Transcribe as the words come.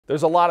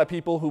There's a lot of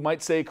people who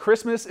might say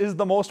Christmas is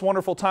the most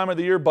wonderful time of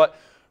the year, but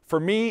for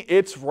me,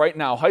 it's right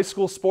now. High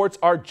school sports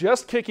are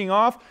just kicking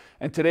off,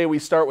 and today we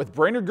start with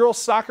Brainerd girls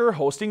soccer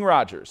hosting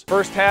Rogers.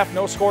 First half,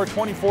 no score,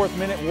 24th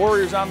minute,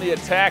 Warriors on the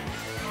attack.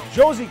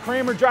 Josie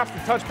Kramer drops the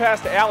touch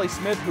pass to Allie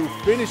Smith, who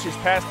finishes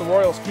past the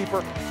Royals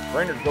keeper.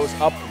 Brainerd goes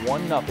up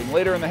 1-0.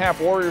 Later in the half,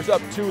 Warriors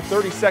up 2,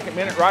 32nd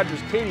minute, Rogers'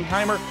 Katie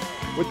Heimer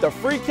with the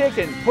free kick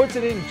and puts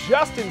it in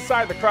just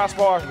inside the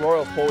crossbar.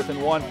 Royals pull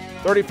within 1.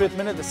 35th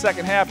minute, the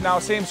second half, now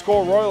same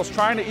score. Royals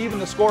trying to even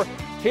the score.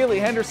 Kaylee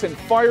Henderson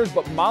fires,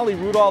 but Molly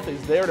Rudolph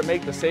is there to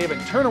make the save and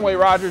turn away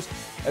Rogers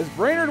as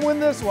Brainerd win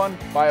this one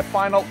by a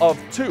final of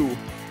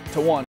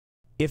 2-1.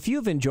 If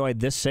you've enjoyed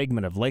this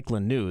segment of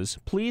Lakeland News,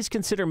 please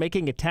consider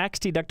making a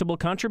tax-deductible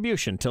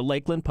contribution to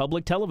Lakeland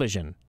Public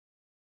Television.